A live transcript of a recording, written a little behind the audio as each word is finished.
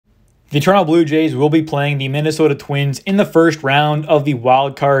The Toronto Blue Jays will be playing the Minnesota Twins in the first round of the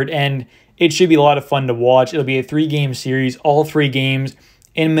wild card, and it should be a lot of fun to watch. It'll be a 3-game series, all 3 games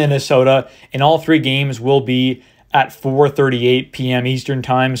in Minnesota, and all 3 games will be at 4:38 p.m. Eastern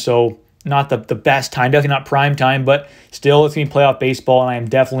time, so not the best time, definitely not prime time, but still it's going to be playoff baseball, and I am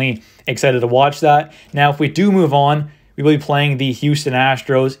definitely excited to watch that. Now, if we do move on, we will be playing the Houston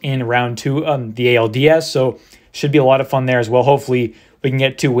Astros in round 2 of the ALDS, so should be a lot of fun there as well. Hopefully, we can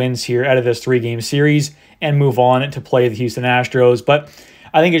get 2 wins here out of this 3-game series and move on to play the Houston Astros. But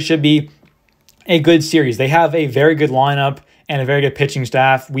I think it should be a good series. They have a very good lineup and a very good pitching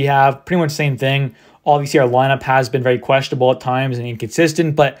staff. We have pretty much the same thing. Obviously, our lineup has been very questionable at times and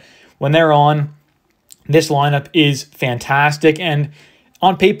inconsistent, but when they're on, this lineup is fantastic. And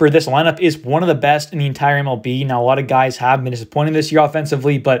on paper, this lineup is one of the best in the entire MLB. Now, a lot of guys have been disappointing this year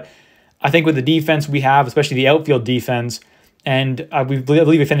offensively, but I think with the defense we have, especially the outfield defense, and I believe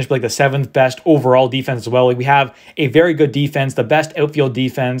we finished like the 7th best overall defense as well. Like, we have a very good defense, the best outfield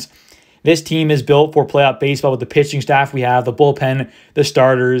defense. This team is built for playoff baseball with the pitching staff we have, the bullpen, the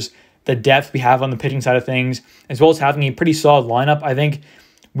starters, the depth we have on the pitching side of things, as well as having a pretty solid lineup. I think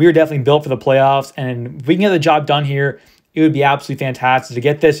we are definitely built for the playoffs, and if we can get the job done here, it would be absolutely fantastic to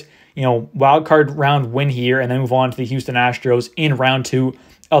get this, wild card round win here and then move on to the Houston Astros in round 2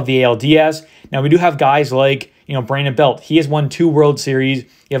 of the ALDS. Now, we do have guys like Brandon Belt. He has won 2 World Series.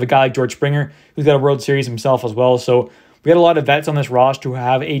 You have a guy like George Springer who's got a World Series himself as well. So we got a lot of vets on this roster who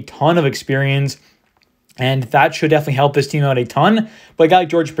have a ton of experience, and that should definitely help this team out a ton. But a guy like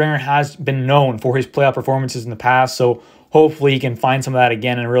George Springer has been known for his playoff performances in the past, so hopefully he can find some of that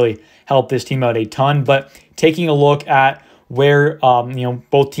again and really help this team out a ton. But taking a look at where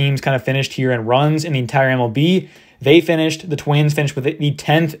both teams kind of finished here in runs in the entire MLB, the Twins finished with the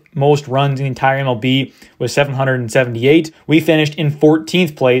 10th most runs in the entire MLB with 778. We finished in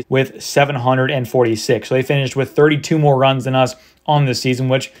 14th place with 746. So they finished with 32 more runs than us on this season,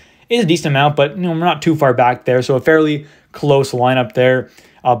 which is a decent amount, but we're not too far back there. So a fairly close lineup there,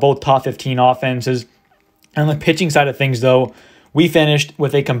 both top 15 offenses. And on the pitching side of things, though, we finished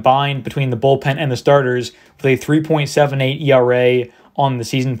with a combined between the bullpen and the starters with a 3.78 ERA on the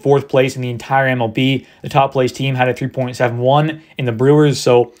season, 4th place in the entire MLB. The top place team had a 3.71 in the Brewers.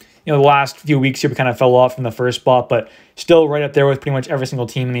 So, the last few weeks here we kind of fell off from the first spot, but still right up there with pretty much every single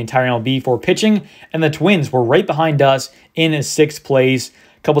team in the entire MLB for pitching. And the Twins were right behind us in 6th place,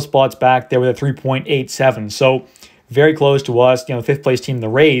 a couple spots back there with a 3.87. So very close to us. The 5th place team, the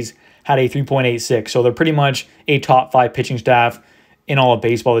Rays, had a 3.86. So they're pretty much a top 5 pitching staff in all of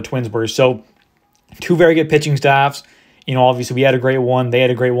baseball, the Twins were. So 2 very good pitching staffs. Obviously we had a great one, they had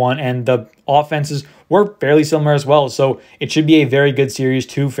a great one, and the offenses were fairly similar as well. So it should be a very good series,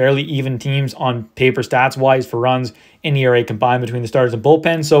 2 fairly even teams on paper stats-wise for runs in ERA combined between the starters and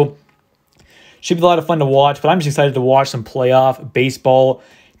bullpen. So should be a lot of fun to watch, but I'm just excited to watch some playoff baseball.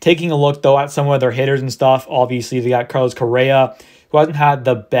 Taking a look, though, at some of their hitters and stuff, obviously they got Carlos Correa, who hasn't had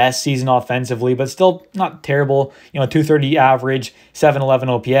the best season offensively, but still not terrible. 230 average, 711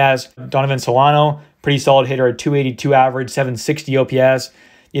 OPS. Donovan Solano, pretty solid hitter at 282 average, 760 OPS.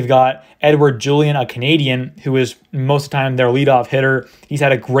 You've got Edward Julian, a Canadian, who is most of the time their leadoff hitter. He's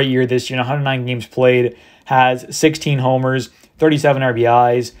had a great year this year, 109 games played, has 16 homers, 37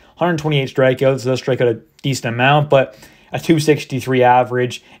 RBIs, 128 strikeouts. Does strike out a decent amount, but a 263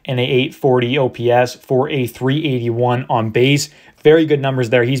 average and a 840 OPS for a 381 on base. Very good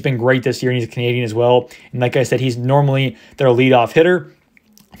numbers there. He's been great this year, and he's a Canadian as well. And like I said, he's normally their leadoff hitter.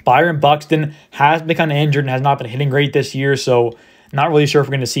 Byron Buxton has been kind of injured and has not been hitting great this year, so not really sure if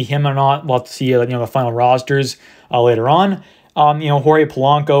we're going to see him or not. We'll have to see the final rosters later on. Jorge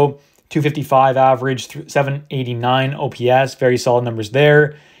Polanco, 255 average, 789 OPS, very solid numbers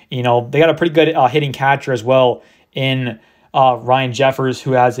there. They got a pretty good hitting catcher as well in Ryan Jeffers,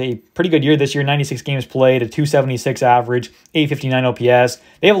 who has a pretty good year this year, 96 games played, a 276 average, 859 OPS.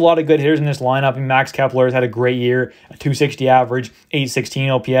 They have a lot of good hitters in this lineup. Max Kepler has had a great year, a 260 average, 816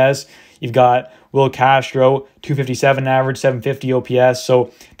 OPS. You've got Will Castro, 257 average, 750 OPS.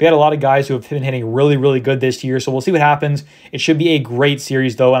 So they got a lot of guys who have been hitting really, really good this year. So we'll see what happens. It should be a great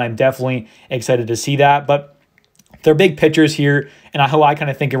series, though, and I'm definitely excited to see that. But their big pitchers here, and how I kind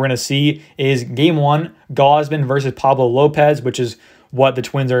of think we're going to see is Game 1, Gausman versus Pablo Lopez, which is what the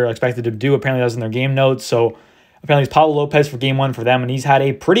Twins are expected to do. Apparently, that's in their game notes. So apparently, it's Pablo Lopez for Game 1 for them, and he's had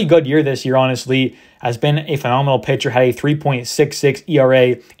a pretty good year this year, honestly. Has been a phenomenal pitcher, had a 3.66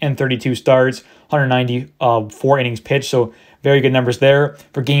 ERA and 32 starts, 194 innings pitched, so very good numbers there.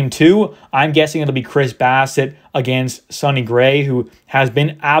 For Game 2, I'm guessing it'll be Chris Bassett against Sonny Gray, who has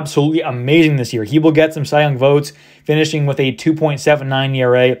been absolutely amazing this year. He will get some Cy Young votes, finishing with a 2.79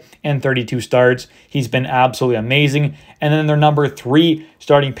 ERA and 32 starts. He's been absolutely amazing. And then their number 3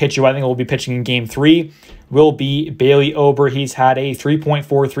 starting pitcher, who I think will be pitching in Game 3, will be Bailey Ober. He's had a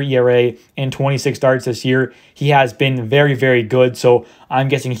 3.43 ERA and 26 starts this year. He has been very, very good. So I'm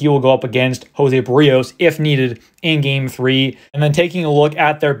guessing he will go up against Jose Barrios if needed in Game 3. And then taking a look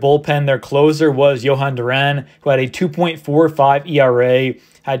at their bullpen, their closer was Johan Duran, who had a 2.45 ERA,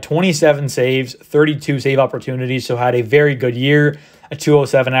 had 27 saves, 32 save opportunities, so had a very good year, a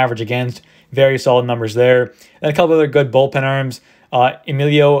 207 average against. Very solid numbers there. And a couple other good bullpen arms.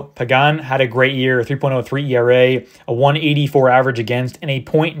 Emilio Pagan had a great year, a 3.03 ERA, a 184 average against, and a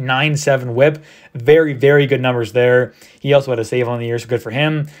 .97 whip. Very, very good numbers there. He also had a save on the year, so good for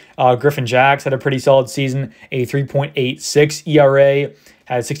him. Griffin Jax had a pretty solid season, a 3.86 ERA,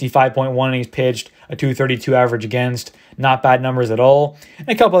 had 65.1 innings pitched, a 232 average against. Not bad numbers at all. And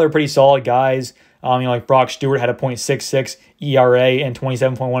a couple other pretty solid guys. Like Brock Stewart had a .66 ERA and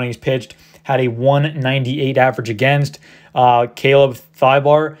 27.1 innings pitched, had a 198 average against. Caleb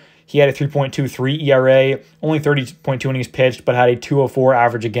Thibar, he had a 3.23 ERA, only 30.2 innings pitched, but had a 204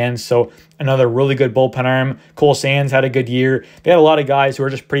 average against. So another really good bullpen arm. Cole Sands had a good year. They had a lot of guys who are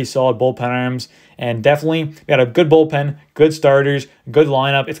just pretty solid bullpen arms. And definitely, we had a good bullpen, good starters, good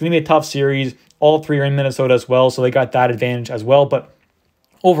lineup. It's going to be a tough series. All 3 are in Minnesota as well, so they got that advantage as well. But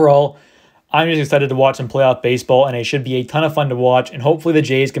overall, I'm just excited to watch some playoff baseball, and it should be a ton of fun to watch. And hopefully the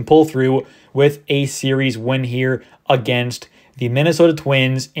Jays can pull through with a series win here against the Minnesota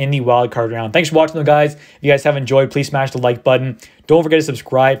Twins in the wild card round. Thanks for watching, though, guys. If you guys have enjoyed, please smash the like button. Don't forget to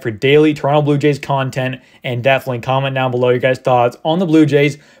subscribe for daily Toronto Blue Jays content, and definitely comment down below your guys' thoughts on the Blue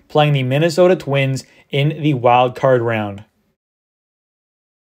Jays playing the Minnesota Twins in the wild card round.